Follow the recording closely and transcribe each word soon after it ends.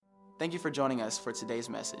Thank you for joining us for today's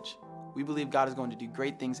message. We believe God is going to do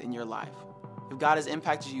great things in your life. If God has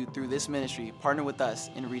impacted you through this ministry, partner with us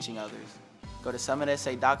in reaching others. Go to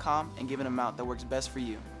summitsa.com and give an amount that works best for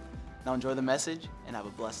you. Now enjoy the message and have a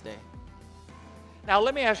blessed day. Now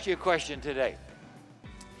let me ask you a question today.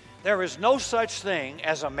 There is no such thing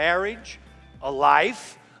as a marriage, a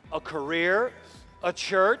life, a career, a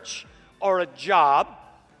church, or a job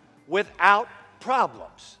without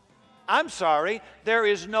problems. I'm sorry, there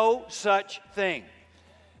is no such thing.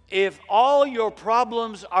 If all your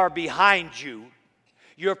problems are behind you,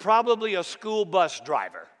 you're probably a school bus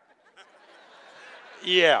driver.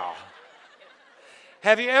 Yeah.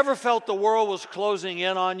 Have you ever felt the world was closing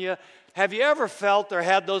in on you? Have you ever felt or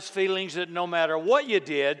had those feelings that no matter what you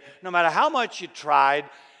did, no matter how much you tried,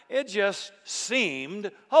 it just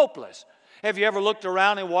seemed hopeless? Have you ever looked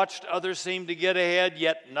around and watched others seem to get ahead,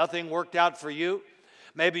 yet nothing worked out for you?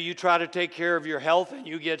 Maybe you try to take care of your health and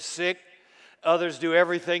you get sick. Others do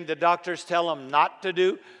everything the doctors tell them not to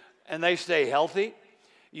do, and they stay healthy.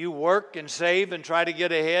 You work and save and try to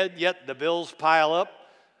get ahead, yet the bills pile up.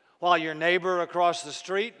 While your neighbor across the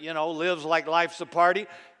street, lives like life's a party,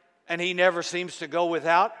 and he never seems to go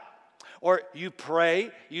without. Or you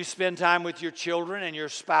pray, you spend time with your children and your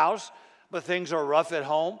spouse, but things are rough at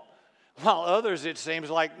home. While others, it seems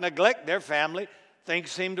like, neglect their family.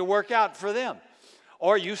 Things seem to work out for them.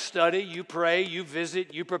 Or you study, you pray, you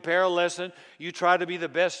visit, you prepare a lesson, you try to be the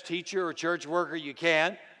best teacher or church worker you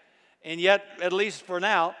can, and yet, at least for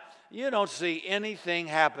now, you don't see anything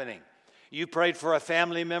happening. You prayed for a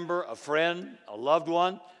family member, a friend, a loved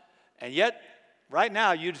one, and yet, right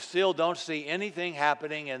now, you still don't see anything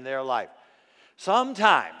happening in their life.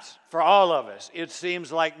 Sometimes, for all of us, it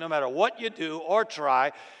seems like no matter what you do or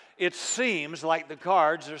try, it seems like the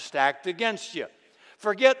cards are stacked against you.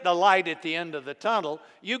 Forget the light at the end of the tunnel.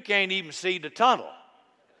 You can't even see the tunnel,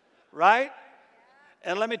 right?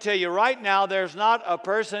 And let me tell you, right now, there's not a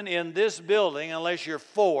person in this building, unless you're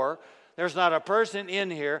four, there's not a person in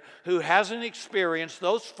here who hasn't experienced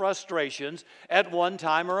those frustrations at one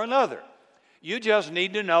time or another. You just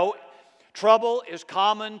need to know trouble is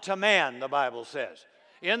common to man, the Bible says.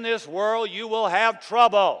 In this world, you will have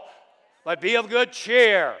trouble, but be of good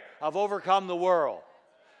cheer. I've overcome the world.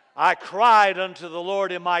 I cried unto the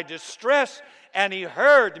Lord in my distress, and He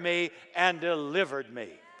heard me and delivered me.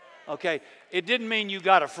 Okay, it didn't mean you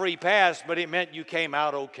got a free pass, but it meant you came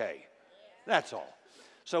out okay. That's all.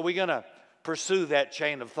 So we're going to pursue that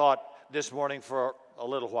chain of thought this morning for a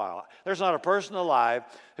little while. There's not a person alive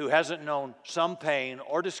who hasn't known some pain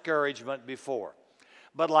or discouragement before.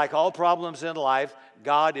 But like all problems in life,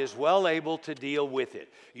 God is well able to deal with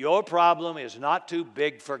it. Your problem is not too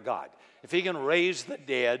big for God. If He can raise the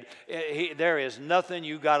dead, there is nothing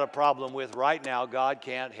you got a problem with right now God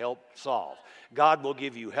can't help solve. God will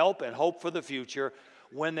give you help and hope for the future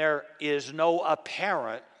when there is no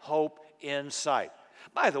apparent hope in sight.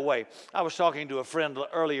 By the way, I was talking to a friend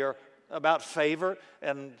earlier about favor,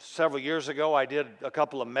 and several years ago I did a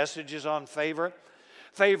couple of messages on favor.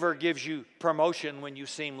 Favor gives you promotion when you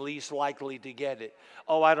seem least likely to get it.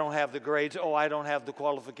 Oh, I don't have the grades. Oh, I don't have the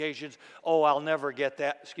qualifications. Oh, I'll never get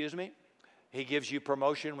that. Excuse me? He gives you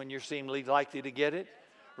promotion when you seem least likely to get it.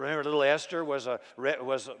 Remember, little Esther was a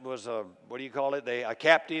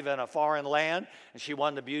captive in a foreign land, and she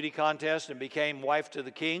won the beauty contest and became wife to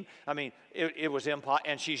the king. I mean, it was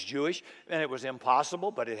and she's Jewish, and it was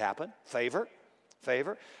impossible, but it happened. Favor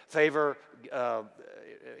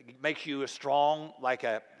makes you strong, like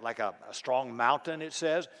a strong mountain. It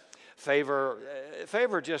says. Favor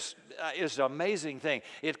just is an amazing thing.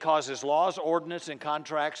 It causes laws, ordinance, and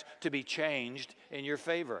contracts to be changed in your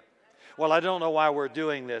favor. Well, I don't know why we're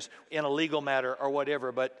doing this in a legal matter or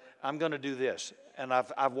whatever, but I'm going to do this, and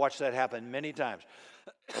I've watched that happen many times.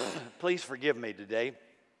 Please forgive me today.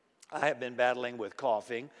 I have been battling with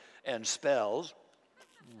coughing and spells.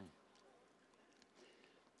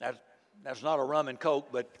 That's not a rum and coke,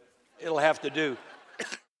 but it'll have to do.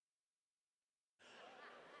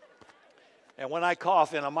 And when I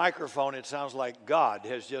cough in a microphone, it sounds like God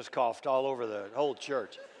has just coughed all over the whole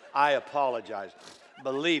church. I apologize.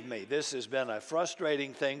 Believe me, this has been a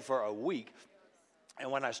frustrating thing for a week.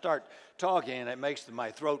 And when I start talking, it makes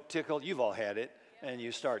my throat tickle. You've all had it, and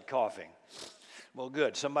you start coughing. Well,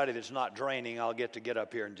 good. Somebody that's not draining, I'll get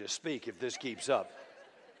up here and just speak if this keeps up.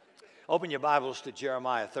 Open your Bibles to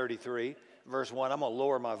Jeremiah 33, verse 1. I'm going to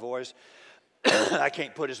lower my voice. I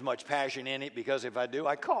can't put as much passion in it because if I do,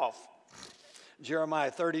 I cough. Jeremiah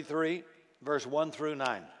 33, verse 1 through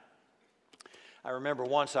 9. I remember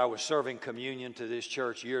once I was serving communion to this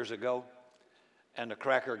church years ago, and the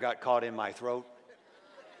cracker got caught in my throat.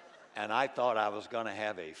 and I thought I was going to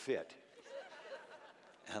have a fit.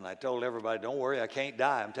 And I told everybody, don't worry, I can't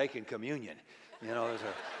die. I'm taking communion. You know,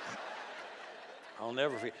 I'll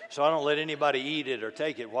never forget. So I don't let anybody eat it or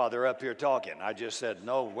take it while they're up here talking. I just said,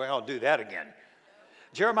 no, we're going to do that again.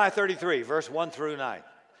 Jeremiah 33, verse 1 through 9.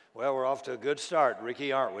 Well, we're off to a good start,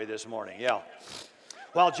 Ricky, aren't we, this morning? Yeah.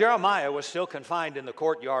 While Jeremiah was still confined in the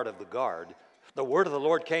courtyard of the guard, the word of the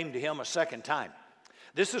Lord came to him a second time.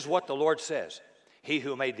 This is what the Lord says. He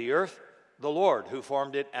who made the earth, the Lord who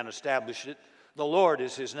formed it and established it, the Lord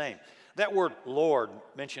is his name. That word Lord,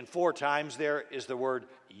 mentioned 4 times there, is the word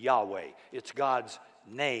Yahweh. It's God's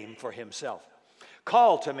name for himself.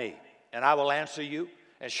 Call to me, and I will answer you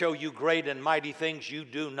and show you great and mighty things you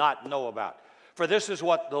do not know about. For this is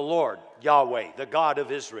what the Lord, Yahweh, the God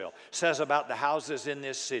of Israel, says about the houses in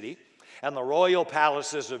this city and the royal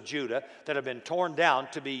palaces of Judah that have been torn down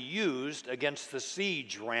to be used against the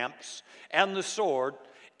siege ramps and the sword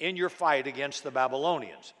in your fight against the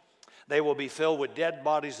Babylonians. They will be filled with dead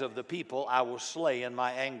bodies of the people I will slay in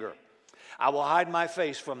my anger. I will hide my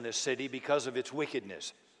face from this city because of its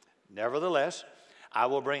wickedness. Nevertheless, I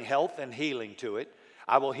will bring health and healing to it.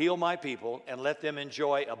 I will heal my people and let them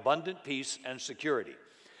enjoy abundant peace and security.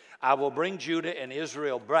 I will bring Judah and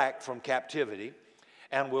Israel back from captivity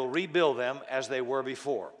and will rebuild them as they were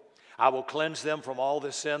before. I will cleanse them from all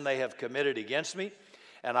the sin they have committed against me,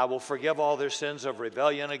 and I will forgive all their sins of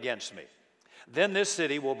rebellion against me. Then this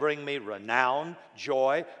city will bring me renown,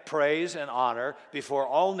 joy, praise, and honor before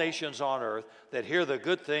all nations on earth that hear the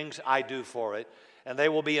good things I do for it, and they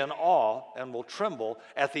will be in awe and will tremble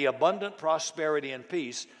at the abundant prosperity and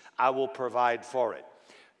peace I will provide for it.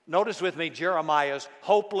 Notice with me Jeremiah's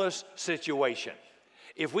hopeless situation.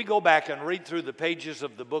 If we go back and read through the pages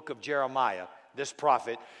of the book of Jeremiah, this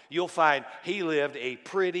prophet, you'll find he lived a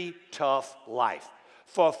pretty tough life.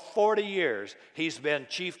 For 40 years, he's been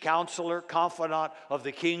chief counselor, confidant of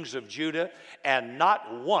the kings of Judah, and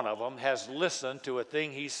not one of them has listened to a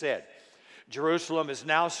thing he said. Jerusalem is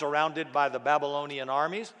now surrounded by the Babylonian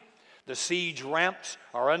armies. The siege ramps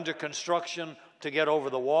are under construction to get over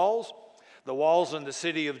the walls. The walls in the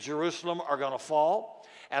city of Jerusalem are going to fall,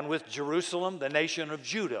 and with Jerusalem, the nation of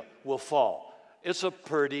Judah will fall. It's a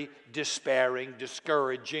pretty despairing,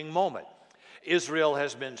 discouraging moment. Israel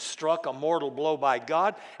has been struck a mortal blow by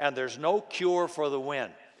God, and there's no cure for the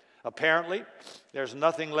wind. Apparently, there's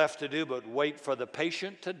nothing left to do but wait for the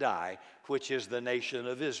patient to die, which is the nation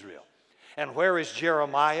of Israel. And where is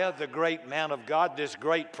Jeremiah, the great man of God, this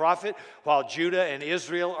great prophet, while Judah and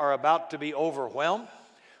Israel are about to be overwhelmed?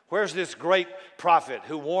 Where's this great prophet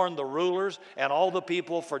who warned the rulers and all the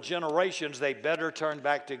people for generations they better turn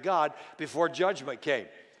back to God before judgment came?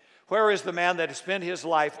 Where is the man that has spent his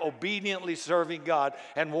life obediently serving God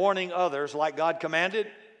and warning others like God commanded?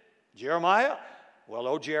 Jeremiah? Well,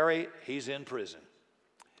 oh, Jerry, he's in prison.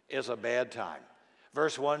 It's a bad time.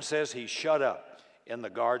 Verse 1 says he's shut up in the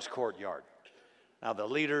guard's courtyard. Now, the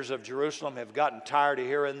leaders of Jerusalem have gotten tired of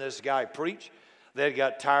hearing this guy preach. They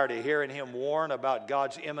got tired of hearing him warn about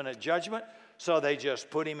God's imminent judgment, so they just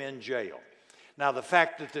put him in jail. Now, the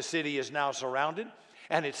fact that the city is now surrounded,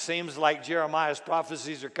 and it seems like Jeremiah's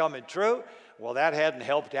prophecies are coming true, well, that hadn't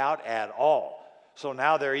helped out at all. So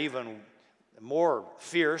now they're even more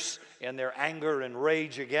fierce in their anger and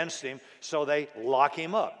rage against him, so they lock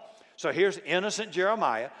him up. So here's innocent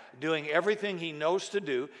Jeremiah doing everything he knows to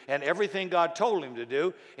do and everything God told him to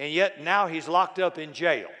do, and yet now he's locked up in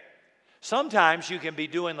jail. Sometimes you can be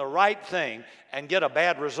doing the right thing and get a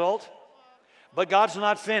bad result, but God's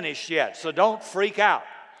not finished yet, so don't freak out.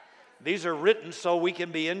 These are written so we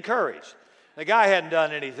can be encouraged. The guy hadn't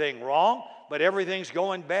done anything wrong, but everything's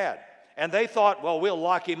going bad. And they thought, well, we'll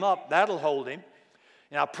lock him up. That'll hold him.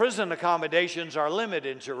 Now, prison accommodations are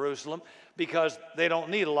limited in Jerusalem because they don't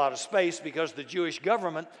need a lot of space because the Jewish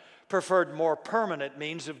government preferred more permanent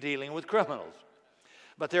means of dealing with criminals.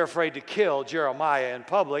 But they're afraid to kill Jeremiah in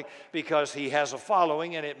public because he has a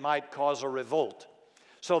following and it might cause a revolt.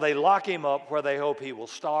 So they lock him up where they hope he will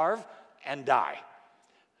starve and die.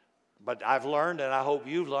 But I've learned, and I hope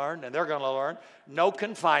you've learned, and they're going to learn, no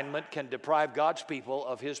confinement can deprive God's people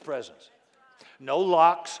of his presence. No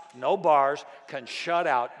locks, no bars can shut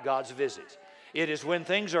out God's visits. It is when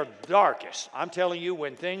things are darkest, I'm telling you,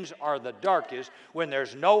 when things are the darkest, when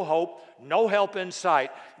there's no hope, no help in sight,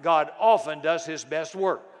 God often does his best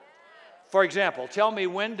work. For example, tell me,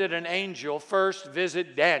 when did an angel first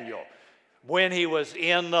visit Daniel? When he was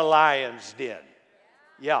in the lion's den.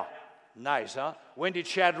 Yeah. Nice, huh? When did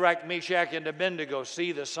Shadrach, Meshach, and Abednego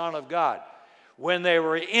see the Son of God? When they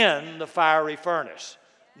were in the fiery furnace.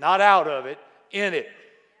 Not out of it, in it.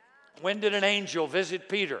 When did an angel visit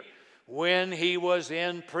Peter? when he was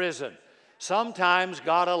in prison. Sometimes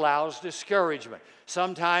God allows discouragement.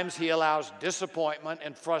 Sometimes he allows disappointment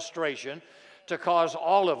and frustration to cause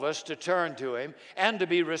all of us to turn to him and to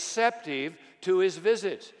be receptive to his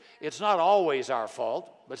visits. It's not always our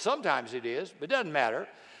fault, but sometimes it is. But it doesn't matter.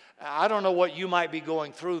 I don't know what you might be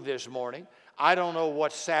going through this morning. I don't know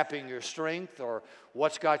what's sapping your strength or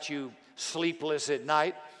what's got you sleepless at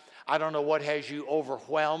night. I don't know what has you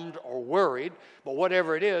overwhelmed or worried, but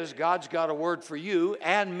whatever it is, God's got a word for you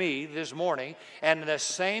and me this morning, and the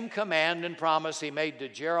same command and promise he made to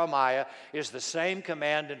Jeremiah is the same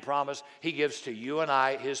command and promise he gives to you and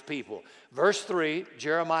I, his people. Verse 3,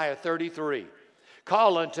 Jeremiah 33,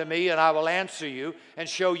 call unto me, and I will answer you and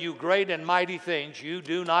show you great and mighty things you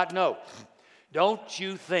do not know. Don't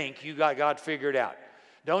you think you got God figured out?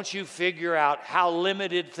 Don't you figure out how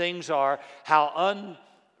limited things are, how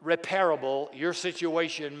unrepairable your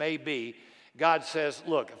situation may be. God says,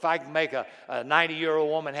 look, if I can make a 90-year-old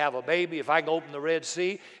woman have a baby, if I can open the Red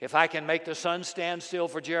Sea, if I can make the sun stand still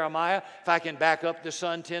for Jeremiah, if I can back up the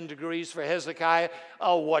sun 10 degrees for Hezekiah,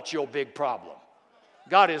 oh, what's your big problem?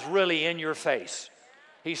 God is really in your face.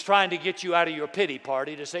 He's trying to get you out of your pity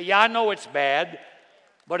party to say, yeah, I know it's bad,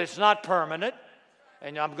 but it's not permanent,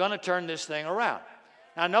 and I'm going to turn this thing around.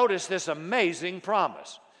 Now notice this amazing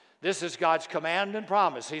promise. This is God's command and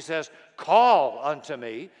promise. He says, call unto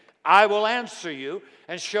me, I will answer you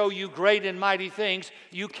and show you great and mighty things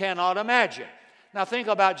you cannot imagine. Now think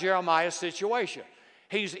about Jeremiah's situation.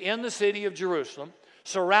 He's in the city of Jerusalem,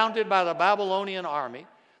 surrounded by the Babylonian army.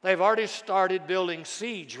 They've already started building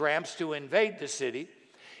siege ramps to invade the city.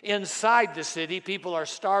 Inside the city, people are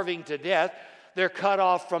starving to death. They're cut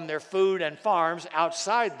off from their food and farms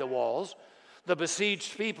outside the walls. The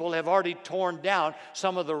besieged people have already torn down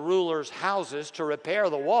some of the rulers' houses to repair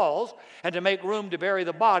the walls and to make room to bury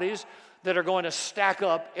the bodies that are going to stack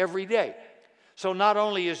up every day. So not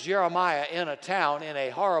only is Jeremiah in a town in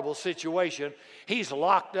a horrible situation, he's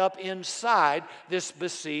locked up inside this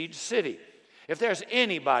besieged city. If there's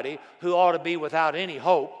anybody who ought to be without any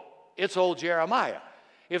hope, it's old Jeremiah.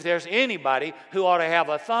 If there's anybody who ought to have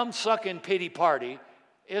a thumb-sucking pity party,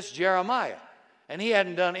 it's Jeremiah. And he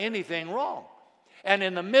hadn't done anything wrong. And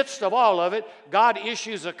in the midst of all of it, God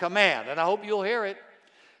issues a command, and I hope you'll hear it.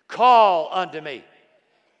 Call unto me.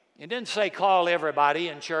 He didn't say call everybody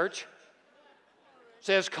in church. It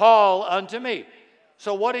says call unto me.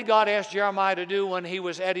 So what did God ask Jeremiah to do when he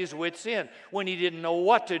was at his wit's end? When he didn't know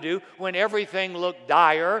what to do, when everything looked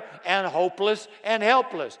dire and hopeless and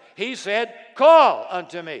helpless? He said, call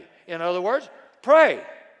unto me. In other words, pray.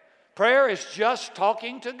 Prayer is just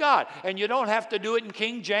talking to God. And you don't have to do it in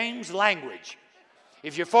King James language.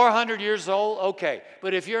 If you're 400 years old, okay.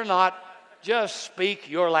 But if you're not, just speak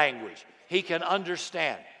your language. He can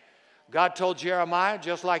understand. God told Jeremiah,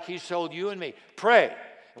 just like he's told you and me, pray.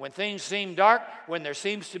 And when things seem dark, when there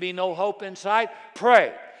seems to be no hope inside,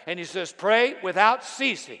 pray. And he says, pray without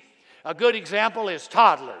ceasing. A good example is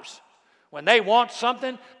toddlers. When they want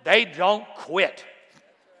something, they don't quit.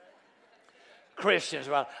 Christians,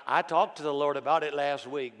 well, I talked to the Lord about it last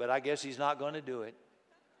week, but I guess he's not going to do it.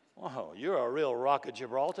 Oh, you're a real rock of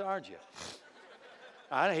Gibraltar, aren't you?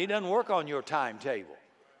 He doesn't work on your timetable.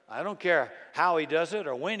 I don't care how he does it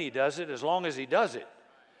or when he does it, as long as he does it.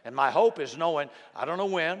 And my hope is knowing, I don't know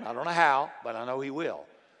when, I don't know how, but I know he will.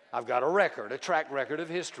 I've got a record, a track record of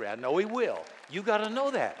history. I know he will. You got to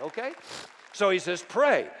know that, okay? So he says,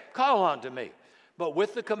 pray, call unto me. But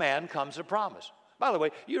with the command comes a promise. By the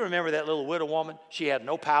way, you remember that little widow woman? She had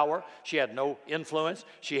no power. She had no influence.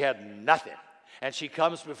 She had nothing. And she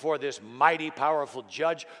comes before this mighty, powerful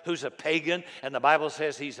judge who's a pagan. And the Bible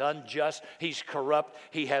says he's unjust, he's corrupt,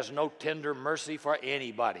 he has no tender mercy for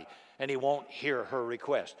anybody. And he won't hear her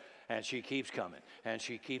request. And she keeps coming, and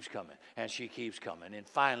she keeps coming, and she keeps coming. And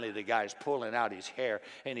finally the guy's pulling out his hair,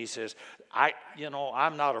 and he says,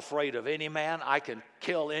 I'm not afraid of any man. I can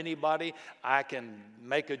kill anybody. I can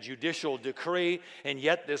make a judicial decree. And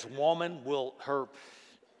yet this woman her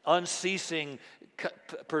unceasing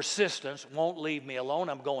persistence won't leave me alone.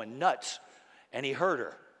 I'm going nuts. And he heard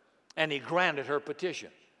her, and he granted her petition.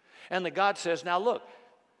 And the God says, now look,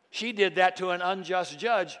 she did that to an unjust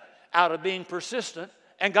judge out of being persistent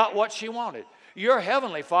and got what she wanted. Your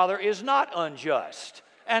heavenly Father is not unjust,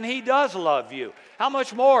 and he does love you. How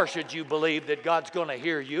much more should you believe that God's going to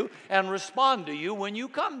hear you and respond to you when you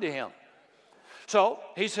come to him? So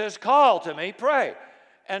he says, call to me, pray.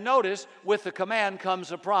 And notice, with the command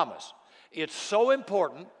comes a promise. It's so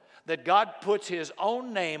important that God puts his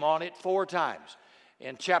own name on it 4 times.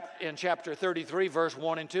 In chapter 33, verse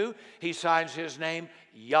 1 and 2, he signs his name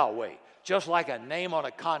Yahweh. just like a name on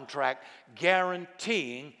a contract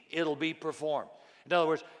guaranteeing it'll be performed. In other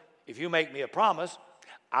words, if you make me a promise,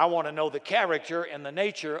 I want to know the character and the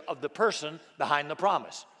nature of the person behind the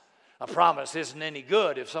promise. A promise isn't any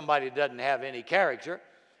good if somebody doesn't have any character.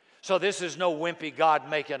 So this is no wimpy God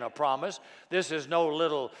making a promise. This is no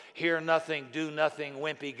little hear nothing, do nothing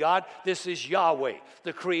wimpy God. This is Yahweh,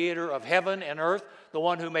 the creator of heaven and earth, the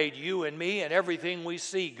one who made you and me and everything we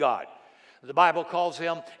see, God. The Bible calls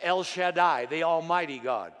him El Shaddai, the Almighty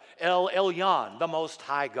God. El Elyon, the Most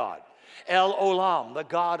High God. El Olam, the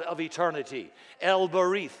God of eternity. El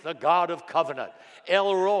Barith, the God of covenant.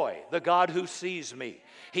 El Roy, the God who sees me.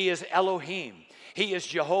 He is Elohim. He is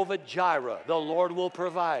Jehovah Jireh, the Lord will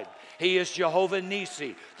provide. He is Jehovah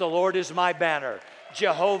Nisi, the Lord is my banner.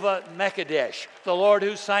 Jehovah Mekadesh, the Lord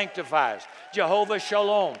who sanctifies. Jehovah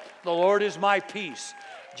Shalom, the Lord is my peace.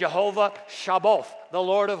 Jehovah Shabbath, the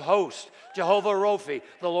Lord of hosts. Jehovah Rophi,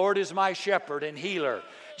 the Lord is my shepherd and healer.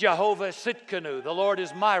 Jehovah Sitkanu, the Lord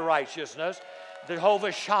is my righteousness.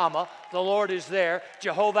 Jehovah Shammah, the Lord is there.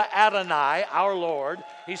 Jehovah Adonai, our Lord.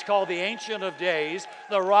 He's called the Ancient of Days,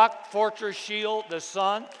 the rock, fortress, shield, the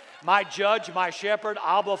sun, my judge, my shepherd,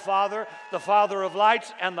 Abba Father, the Father of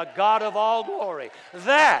lights, and the God of all glory.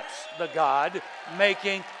 That's the God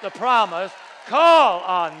making the promise, call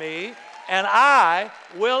on me, and I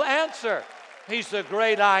will answer. He's the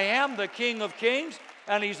great I am, the King of kings,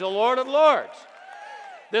 and he's the Lord of lords.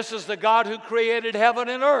 This is the God who created heaven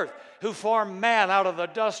and earth, who formed man out of the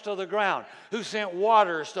dust of the ground, who sent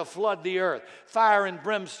waters to flood the earth, fire and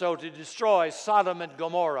brimstone to destroy Sodom and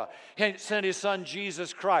Gomorrah. He sent his son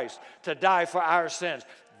Jesus Christ to die for our sins.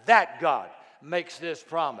 That God makes this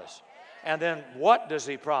promise. And then what does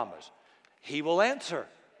he promise? He will answer.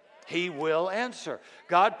 He will answer.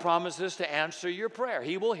 God promises to answer your prayer.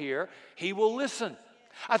 He will hear. He will listen.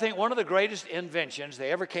 I think one of the greatest inventions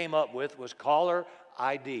they ever came up with was caller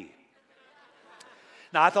ID.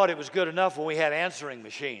 Now, I thought it was good enough when we had answering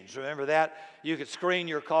machines. Remember that? You could screen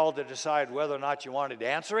your call to decide whether or not you wanted to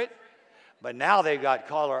answer it. But now they've got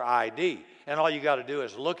caller ID. And all you got to do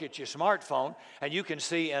is look at your smartphone, and you can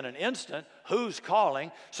see in an instant who's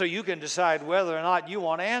calling, so you can decide whether or not you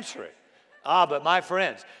want to answer it. But my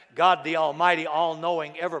friends, God the Almighty,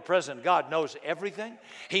 all-knowing, ever-present God knows everything.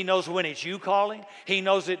 He knows when it's you calling. He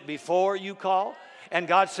knows it before you call. And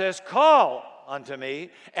God says, call unto me,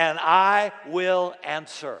 and I will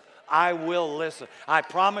answer. I will listen. I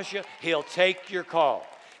promise you, he'll take your call.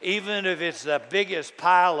 Even if it's the biggest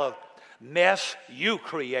pile of mess you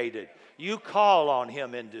created, you call on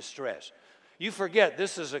him in distress. You forget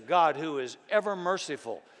this is a God who is ever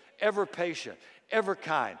merciful, ever patient, ever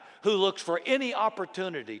kind, who looks for any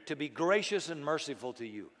opportunity to be gracious and merciful to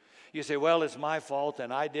you. You say, well, it's my fault,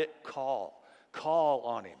 and I did call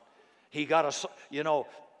on him. He got a,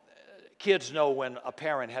 kids know when a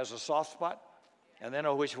parent has a soft spot, and they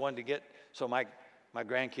know which one to get. So my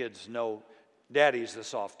grandkids know daddy's the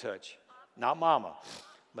soft touch, not mama,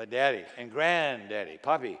 but daddy. And granddaddy,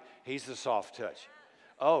 Poppy, he's the soft touch.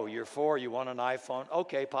 Oh, you're 4, you want an iPhone?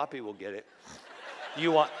 Okay, Poppy will get it.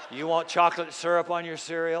 You want chocolate syrup on your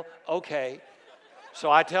cereal? Okay. So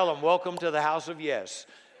I tell them, welcome to the house of yes,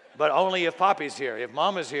 but only if Poppy's here. If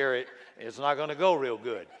Mama's here, it's not going to go real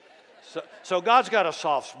good. So God's got a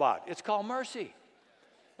soft spot. It's called mercy.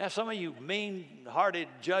 Now, some of you mean-hearted,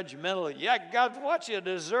 judgmental, God, what you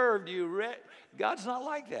deserved, God's not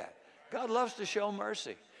like that. God loves to show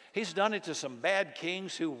mercy. He's done it to some bad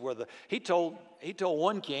kings who were he told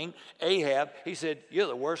one king, Ahab, he said, you're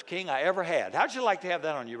the worst king I ever had. How'd you like to have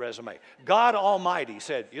that on your resume? God Almighty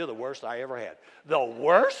said, you're the worst I ever had. The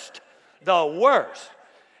worst? The worst.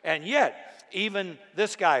 And yet, even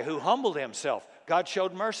this guy who humbled himself, God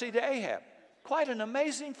showed mercy to Ahab. Quite an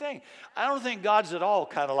amazing thing. I don't think God's at all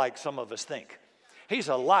kind of like some of us think. He's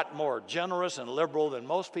a lot more generous and liberal than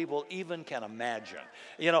most people even can imagine.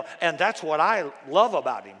 And that's what I love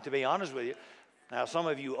about him, to be honest with you. Now, some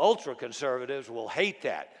of you ultra-conservatives will hate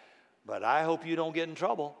that, but I hope you don't get in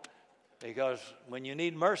trouble, because when you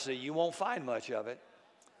need mercy, you won't find much of it.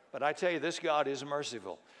 But I tell you, this God is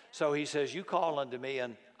merciful. So he says, you call unto me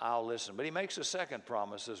and I'll listen. But he makes a second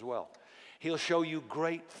promise as well. He'll show you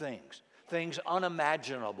great things, things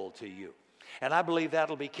unimaginable to you. And I believe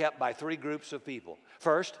that'll be kept by 3 groups of people.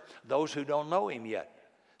 First, those who don't know him yet.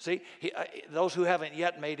 See, those who haven't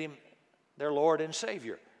yet made him their Lord and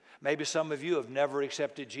Savior. Maybe some of you have never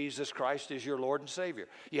accepted Jesus Christ as your Lord and Savior.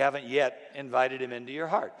 You haven't yet invited him into your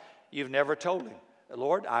heart. You've never told him,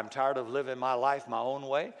 Lord, I'm tired of living my life my own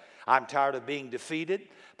way. I'm tired of being defeated.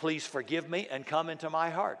 Please forgive me and come into my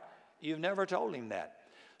heart. You've never told him that.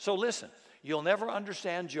 So listen, You'll never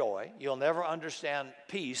understand joy. You'll never understand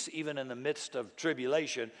peace, even in the midst of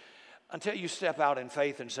tribulation, until you step out in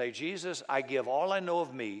faith and say, Jesus, I give all I know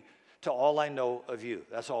of me to all I know of you.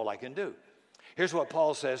 That's all I can do. Here's what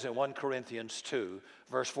Paul says in 1 Corinthians 2,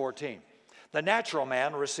 verse 14. The natural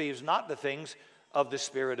man receives not the things of the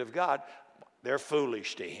Spirit of God. They're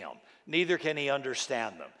foolish to him. Neither can he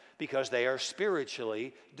understand them, because they are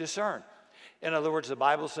spiritually discerned. In other words, the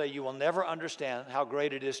Bible says you will never understand how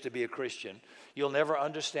great it is to be a Christian. You'll never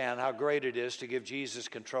understand how great it is to give Jesus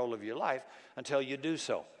control of your life until you do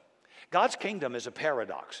so. God's kingdom is a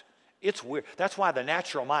paradox. It's weird. That's why the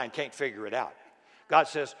natural mind can't figure it out. God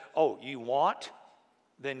says, oh, you want?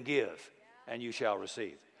 Then give, and you shall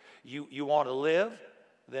receive. You want to live?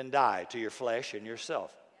 Then die to your flesh and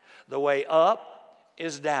yourself. The way up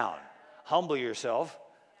is down. Humble yourself,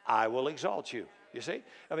 I will exalt you. You see?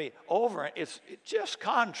 I mean, it's just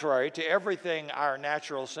contrary to everything our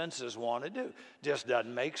natural senses want to do. Just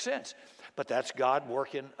doesn't make sense. But that's God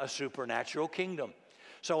working a supernatural kingdom.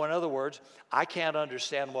 So in other words, I can't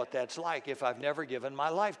understand what that's like if I've never given my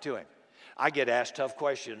life to him. I get asked tough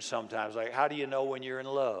questions sometimes, like, how do you know when you're in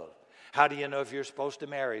love? How do you know if you're supposed to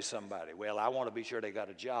marry somebody? Well, I want to be sure they got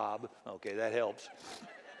a job. Okay, that helps.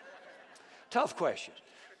 Tough questions.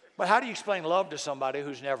 But how do you explain love to somebody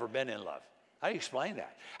who's never been in love? How do you explain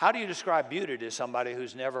that? How do you describe beauty to somebody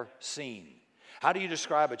who's never seen? How do you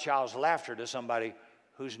describe a child's laughter to somebody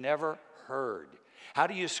who's never heard? How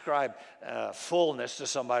do you describe fullness to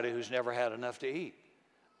somebody who's never had enough to eat?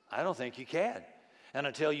 I don't think you can. And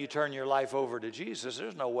until you turn your life over to Jesus,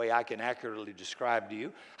 there's no way I can accurately describe to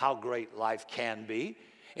you how great life can be.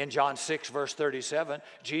 In John 6, verse 37,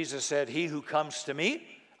 Jesus said, he who comes to me,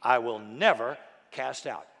 I will never cast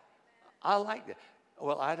out. I like that.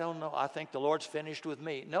 Well, I don't know. I think the Lord's finished with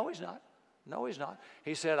me. No, he's not. No, he's not.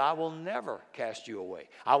 He said, I will never cast you away.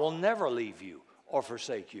 I will never leave you or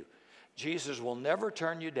forsake you. Jesus will never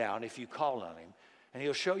turn you down if you call on him, and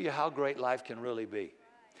he'll show you how great life can really be.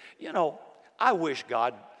 You know, I wish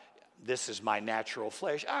God, this is my natural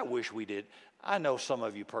flesh, I wish we did. I know some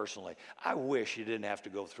of you personally. I wish you didn't have to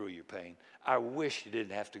go through your pain. I wish you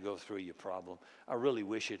didn't have to go through your problem. I really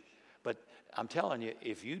wish it. But I'm telling you,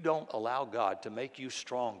 if you don't allow God to make you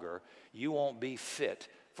stronger, you won't be fit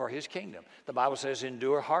for his kingdom. The Bible says,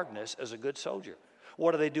 endure hardness as a good soldier.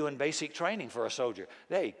 What do they do in basic training for a soldier?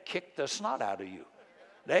 They kick the snot out of you.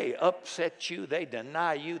 They upset you. They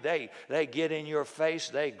deny you. They get in your face.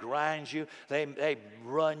 They grind you. They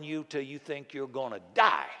run you till you think you're going to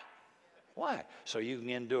die. Why? So you can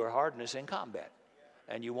endure hardness in combat,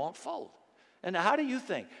 and you won't fold. And how do you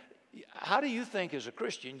think? How do you think as a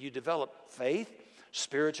Christian you develop faith,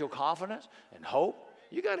 spiritual confidence, and hope?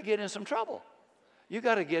 You got to get in some trouble. You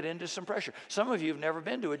got to get into some pressure. Some of you have never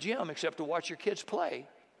been to a gym except to watch your kids play.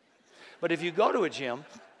 But if you go to a gym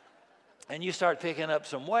and you start picking up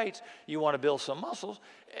some weights, you want to build some muscles,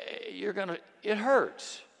 it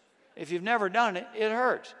hurts. If you've never done it, it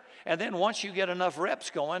hurts. And then once you get enough reps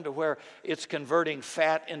going to where it's converting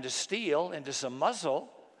fat into steel, into some muscle,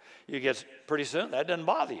 you get pretty soon, that doesn't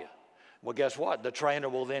bother you. Well, guess what? The trainer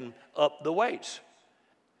will then up the weights,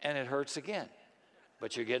 and it hurts again.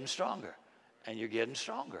 But you're getting stronger, and you're getting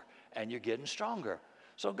stronger, and you're getting stronger.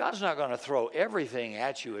 So God's not going to throw everything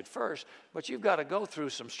at you at first, but you've got to go through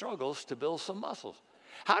some struggles to build some muscles.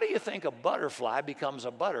 How do you think a butterfly becomes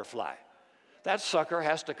a butterfly? That sucker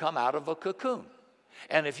has to come out of a cocoon.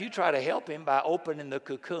 And if you try to help him by opening the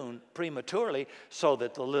cocoon prematurely so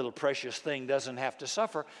that the little precious thing doesn't have to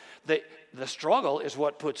suffer, the struggle is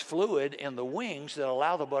what puts fluid in the wings that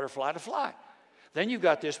allow the butterfly to fly. Then you've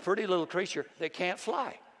got this pretty little creature that can't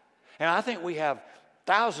fly. And I think we have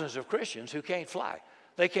thousands of Christians who can't fly.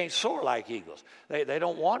 They can't soar like eagles. They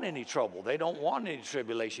don't want any trouble. They don't want any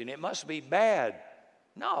tribulation. It must be bad.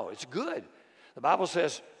 No, it's good. The Bible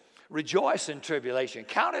says, rejoice in tribulation.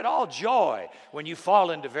 Count it all joy when you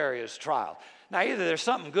fall into various trials. Now, either there's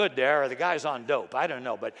something good there or the guy's on dope. I don't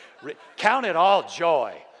know, but count it all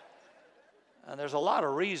joy. And there's a lot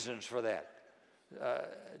of reasons for that.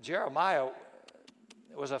 Jeremiah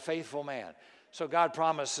was a faithful man. So God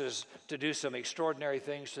promises to do some extraordinary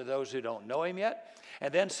things to those who don't know him yet.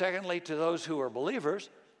 And then secondly, to those who are believers,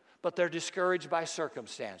 but they're discouraged by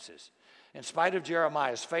circumstances. In spite of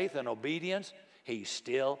Jeremiah's faith and obedience, he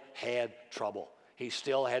still had trouble. He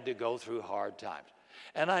still had to go through hard times.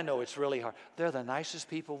 And I know it's really hard. They're the nicest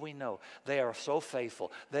people we know. They are so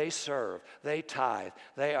faithful. They serve. They tithe.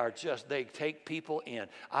 They take people in.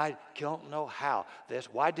 I don't know how.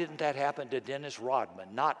 Why didn't that happen to Dennis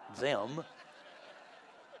Rodman? Not them.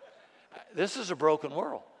 This is a broken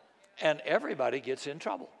world. And everybody gets in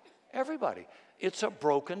trouble. Everybody. It's a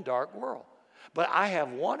broken, dark world. But I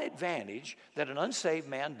have one advantage that an unsaved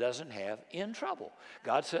man doesn't have in trouble.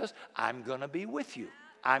 God says, I'm going to be with you.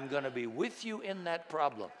 I'm going to be with you in that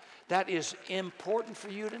problem. That is important for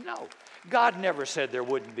you to know. God never said there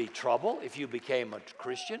wouldn't be trouble if you became a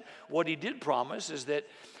Christian. What he did promise is that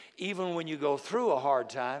even when you go through a hard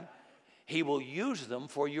time, he will use them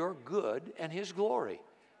for your good and his glory.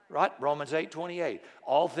 Right? Romans 8:28.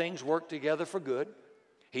 All things work together for good.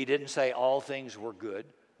 He didn't say all things were good.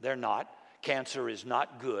 They're not. Cancer is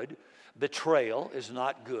not good. Betrayal is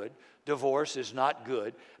not good. Divorce is not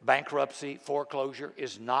good. Bankruptcy, foreclosure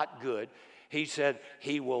is not good. He said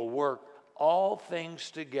he will work all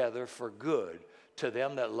things together for good to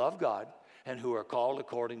them that love God and who are called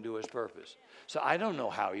according to his purpose. So I don't know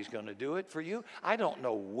how he's going to do it for you. I don't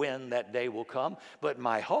know when that day will come. But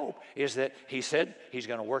my hope is that he said he's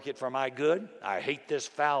going to work it for my good. I hate this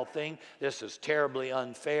foul thing. This is terribly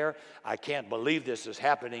unfair. I can't believe this is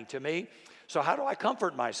happening to me. So how do I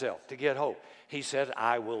comfort myself to get hope? He said,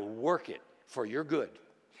 I will work it for your good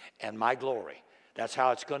and my glory. That's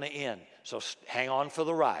how it's going to end. So hang on for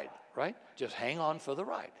the ride, right? Just hang on for the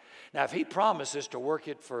ride. Now, if he promises to work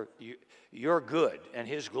it for your good and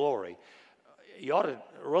his glory, you ought to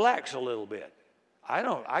relax a little bit.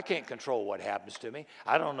 I can't control what happens to me.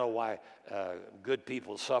 I don't know why good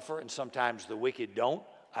people suffer and sometimes the wicked don't.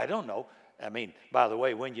 I don't know. I mean, by the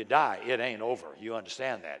way, when you die, it ain't over. You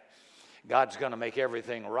understand that. God's going to make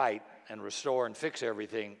everything right and restore and fix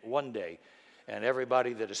everything one day. And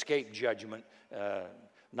everybody that escaped judgment,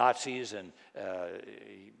 Nazis and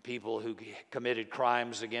people who committed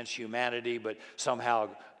crimes against humanity but somehow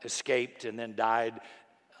escaped and then died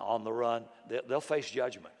on the run, they'll face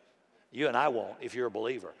judgment. You and I won't if you're a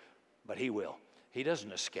believer, but he will. He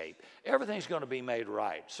doesn't escape. Everything's going to be made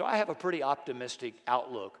right. So I have a pretty optimistic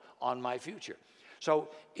outlook on my future. So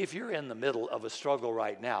if you're in the middle of a struggle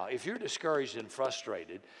right now, if you're discouraged and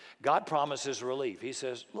frustrated, God promises relief. He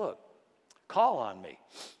says, look, call on me.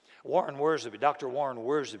 Dr. Warren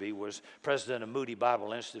Wiersbe was president of Moody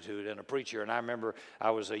Bible Institute and a preacher. And I remember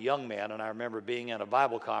I was a young man, and I remember being in a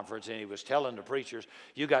Bible conference, and he was telling the preachers,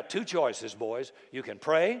 you got two choices, boys. You can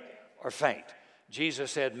pray or faint.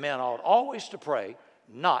 Jesus said men ought always to pray,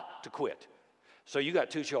 not to quit. So you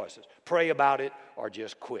got two choices. Pray about it or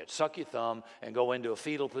just quit. Suck your thumb and go into a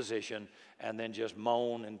fetal position and then just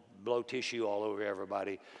moan and blow tissue all over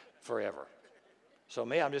everybody forever. So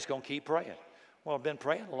me, I'm just going to keep praying. Well, I've been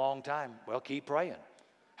praying a long time. Well, keep praying.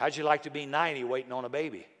 How'd you like to be 90 waiting on a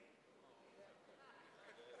baby?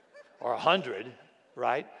 Or 100,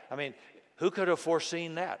 right? I mean, who could have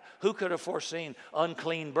foreseen that? Who could have foreseen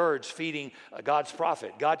unclean birds feeding God's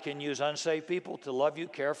prophet? God can use unsaved people to love you,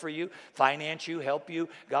 care for you, finance you, help you.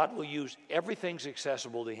 God will use everything's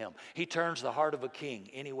accessible to him. He turns the heart of a king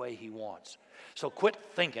any way he wants. So quit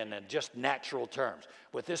thinking in just natural terms.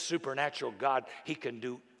 With this supernatural God, he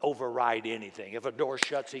can override anything. If a door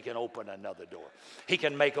shuts, he can open another door. He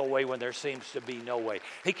can make a way when there seems to be no way.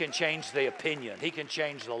 He can change the opinion. He can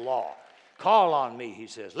change the law. Call on me, he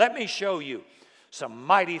says. Let me show you some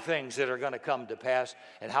mighty things that are going to come to pass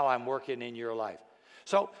and how I'm working in your life.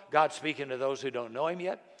 So God's speaking to those who don't know him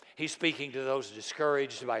yet. He's speaking to those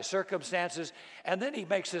discouraged by circumstances. And then he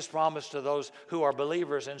makes this promise to those who are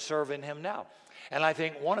believers and serving him now. And I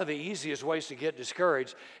think one of the easiest ways to get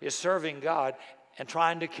discouraged is serving God and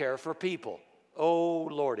trying to care for people. Oh,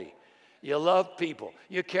 Lordy. You love people.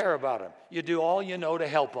 You care about them. You do all you know to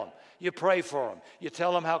help them. You pray for them. You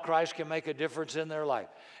tell them how Christ can make a difference in their life.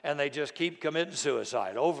 And they just keep committing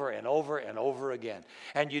suicide over and over and over again.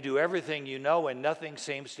 And you do everything you know and nothing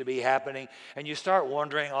seems to be happening. And you start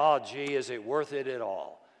wondering, oh, gee, is it worth it at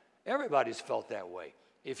all? Everybody's felt that way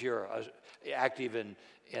if you're active in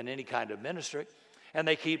any kind of ministry. And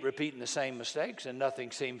they keep repeating the same mistakes and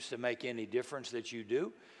nothing seems to make any difference that you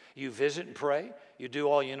do. You visit and pray. You do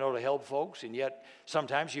all you know to help folks. And yet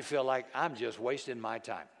sometimes you feel like I'm just wasting my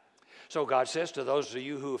time. So God says to those of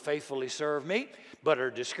you who faithfully serve me but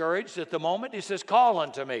are discouraged at the moment, he says, call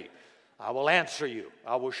unto me. I will answer you.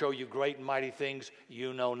 I will show you great and mighty things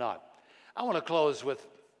you know not. I want to close with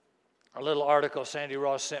a little article Sandy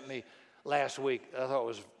Ross sent me last week. I thought it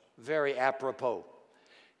was very apropos.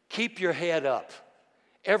 Keep your head up.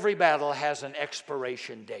 Every battle has an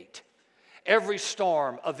expiration date. Every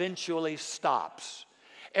storm eventually stops.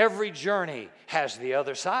 Every journey has the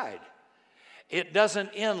other side. It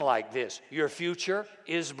doesn't end like this. Your future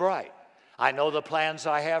is bright. I know the plans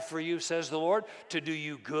I have for you, says the Lord, to do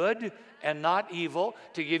you good and not evil,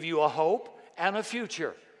 to give you a hope and a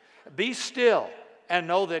future. Be still and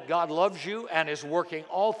know that God loves you and is working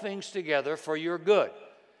all things together for your good.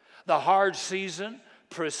 The hard season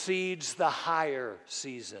precedes the higher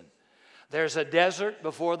season. There's a desert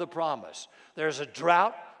before the promise. There's a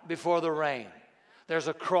drought before the rain. There's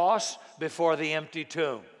a cross before the empty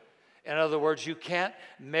tomb. In other words, you can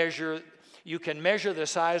measure the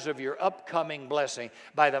size of your upcoming blessing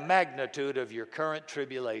by the magnitude of your current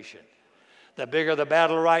tribulation. The bigger the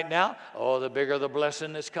battle right now, the bigger the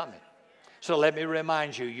blessing that's coming. So let me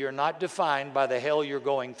remind you, you're not defined by the hell you're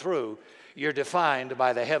going through. You're defined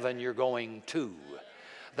by the heaven you're going to.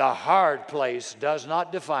 The hard place does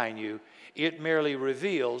not define you. It merely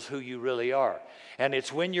reveals who you really are. And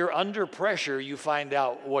it's when you're under pressure you find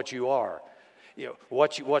out what you are.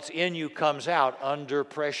 What's in you comes out under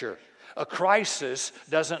pressure. A crisis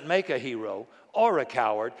doesn't make a hero or a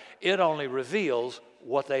coward. It only reveals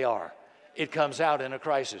what they are. It comes out in a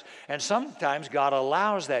crisis. And sometimes God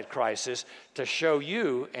allows that crisis to show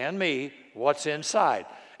you and me what's inside.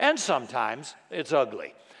 And sometimes it's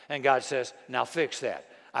ugly. And God says, now fix that.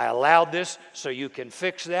 I allowed this so you can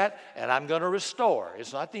fix that, and I'm going to restore.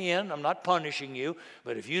 It's not the end. I'm not punishing you.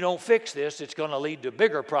 But if you don't fix this, it's going to lead to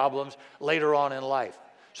bigger problems later on in life.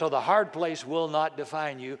 So the hard place will not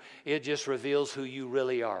define you. It just reveals who you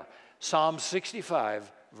really are. Psalm 65,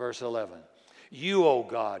 verse 11. You, O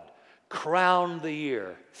God, crown the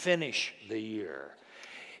year, finish the year,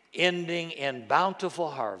 ending in bountiful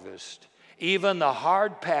harvest. Even the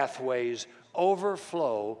hard pathways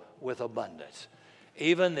overflow with abundance.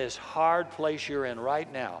 Even this hard place you're in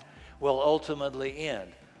right now will ultimately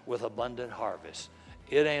end with abundant harvest.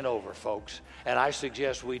 It ain't over, folks. And I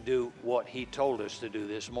suggest we do what he told us to do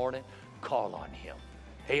this morning. Call on him.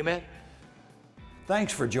 Amen.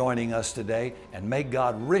 Thanks for joining us today, and may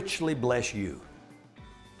God richly bless you.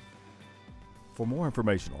 For more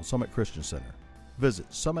information on Summit Christian Center, visit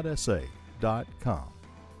summitsa.com.